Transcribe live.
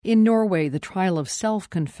In Norway, the trial of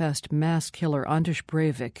self-confessed mass killer Anders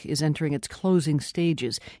Breivik is entering its closing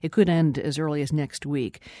stages. It could end as early as next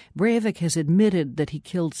week. Breivik has admitted that he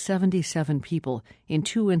killed 77 people in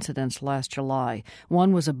two incidents last July.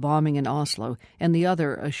 One was a bombing in Oslo, and the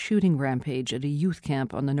other a shooting rampage at a youth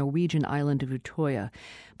camp on the Norwegian island of Utøya.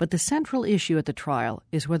 But the central issue at the trial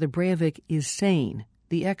is whether Breivik is sane.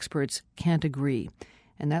 The experts can't agree.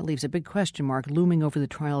 And that leaves a big question mark looming over the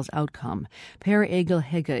trial's outcome. Per Egil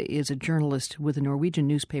Hegge is a journalist with the Norwegian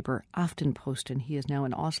newspaper Aftenposten. He is now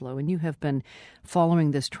in Oslo, and you have been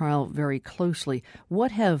following this trial very closely.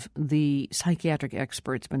 What have the psychiatric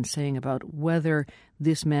experts been saying about whether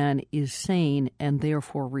this man is sane and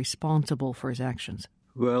therefore responsible for his actions?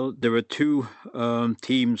 Well, there were two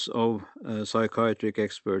teams of psychiatric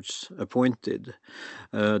experts appointed.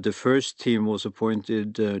 The first team was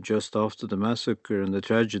appointed just after the massacre and the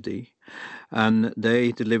tragedy, and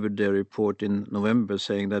they delivered their report in November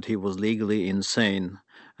saying that he was legally insane,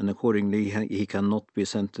 and accordingly he cannot be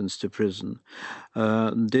sentenced to prison.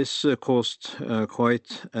 This caused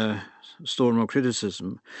quite a storm of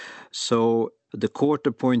criticism. So the court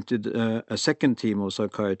appointed a second team of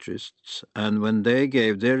psychiatrists, and when they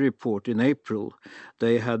gave their report in April,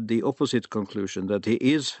 they had the opposite conclusion, that he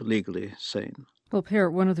is legally sane. Well, Per,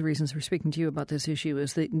 one of the reasons we're speaking to you about this issue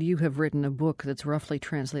is that you have written a book that's roughly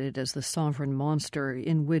translated as The Sovereign Monster,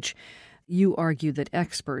 in which you argue that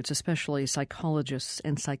experts, especially psychologists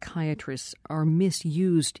and psychiatrists, are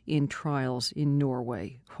misused in trials in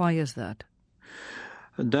Norway. Why is that?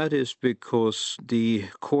 That is because the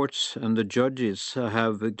courts and the judges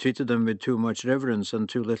have treated them with too much reverence and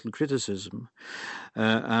too little criticism.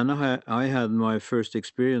 And I had my first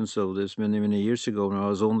experience of this many, many years ago when I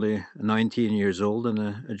was only 19 years old and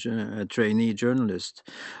a trainee journalist.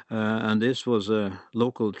 And this was a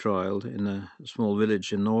local trial in a small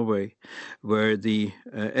village in Norway where the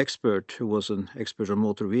expert, who was an expert on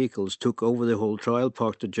motor vehicles, took over the whole trial,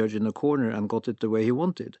 parked the judge in a corner and got it the way he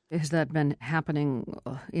wanted. Has that been happening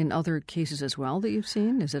in other cases as well that you've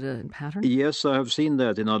seen? Is it a pattern? Yes, I have seen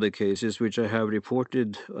that in other cases, which I have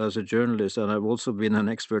reported as a journalist, and I've also been an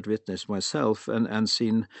expert witness myself and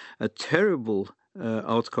seen a terrible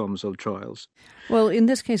outcomes of trials. Well, in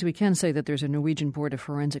this case, we can say that there's a Norwegian Board of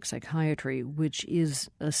Forensic Psychiatry which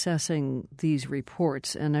is assessing these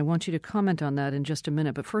reports, and I want you to comment on that in just a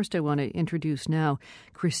minute. But first, I want to introduce now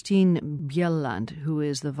Christine Bjelland, who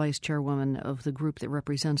is the vice chairwoman of the group that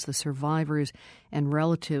represents the survivors and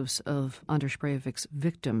relatives of Anders Breivik's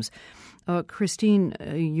victims. Christine,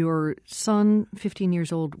 your son, 15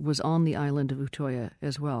 years old, was on the island of Utøya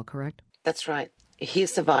as well, correct? That's right. He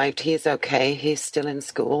survived. He is okay. He's still in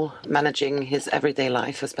school, managing his everyday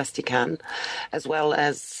life as best he can, as well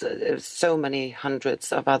as so many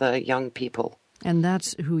hundreds of other young people. And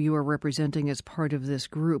that's who you are representing as part of this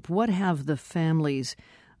group. What have the families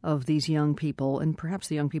of these young people, and perhaps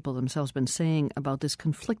the young people themselves, been saying about this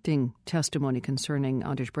conflicting testimony concerning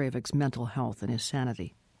Anders Breivik's mental health and his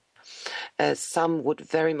sanity? Some would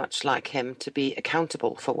very much like him to be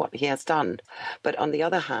accountable for what he has done. But on the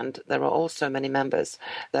other hand, there are also many members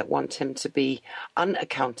that want him to be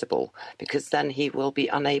unaccountable, because then he will be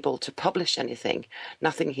unable to publish anything.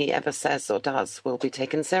 Nothing he ever says or does will be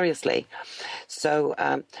taken seriously. So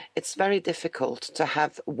it's very difficult to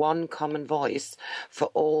have one common voice for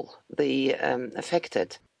all the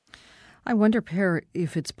affected. I wonder, Per,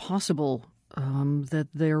 if it's possible that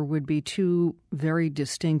there would be two very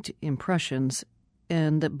distinct impressions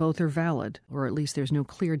and that both are valid, or at least there's no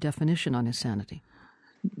clear definition on his sanity.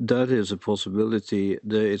 That is a possibility.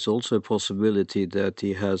 It's also a possibility that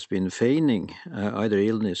he has been feigning either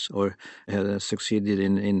illness or has succeeded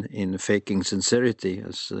in faking sincerity,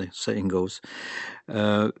 as the saying goes.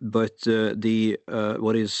 But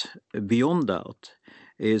what is beyond doubt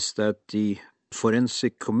is that the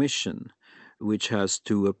Forensic Commission, which has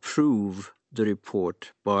to approve the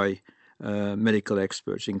report by medical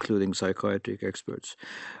experts, including psychiatric experts,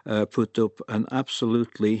 put up an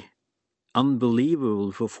absolutely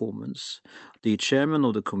unbelievable performance. The chairman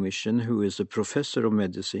of the commission, who is a professor of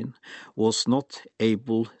medicine, was not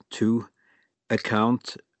able to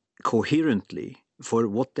account coherently for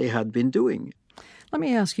what they had been doing. Let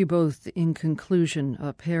me ask you both in conclusion,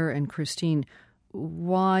 Per and Christine,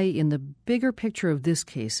 why, in the bigger picture of this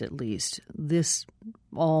case at least, this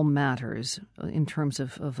all matters in terms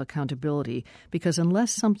of accountability, because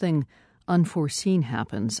unless something unforeseen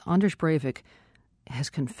happens, Anders Breivik has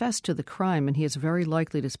confessed to the crime and he is very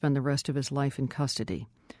likely to spend the rest of his life in custody.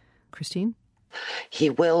 Christine? He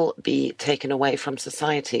will be taken away from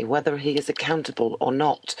society, whether he is accountable or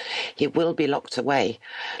not. He will be locked away.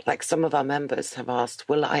 Like some of our members have asked,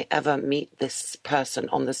 will I ever meet this person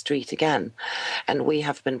on the street again? And we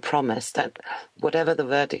have been promised that whatever the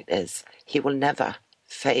verdict is, he will never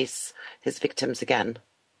face his victims again.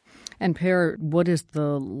 And Per, what is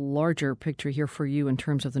the larger picture here for you in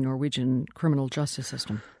terms of the Norwegian criminal justice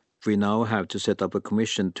system? We now have to set up a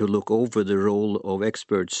commission to look over the role of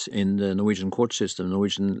experts in the Norwegian court system,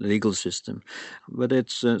 Norwegian legal system. But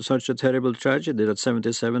it's such a terrible tragedy that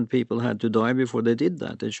 77 people had to die before they did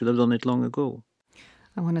that. They should have done it long ago.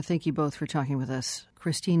 I want to thank you both for talking with us.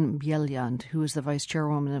 Christine Bjelland, who is the vice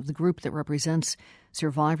chairwoman of the group that represents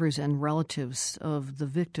survivors and relatives of the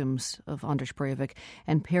victims of Anders Breivik,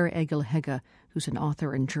 and Per Egil Hegge, who's an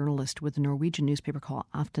author and journalist with the Norwegian newspaper called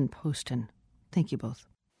Aftenposten. Thank you both.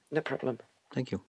 No problem. Thank you.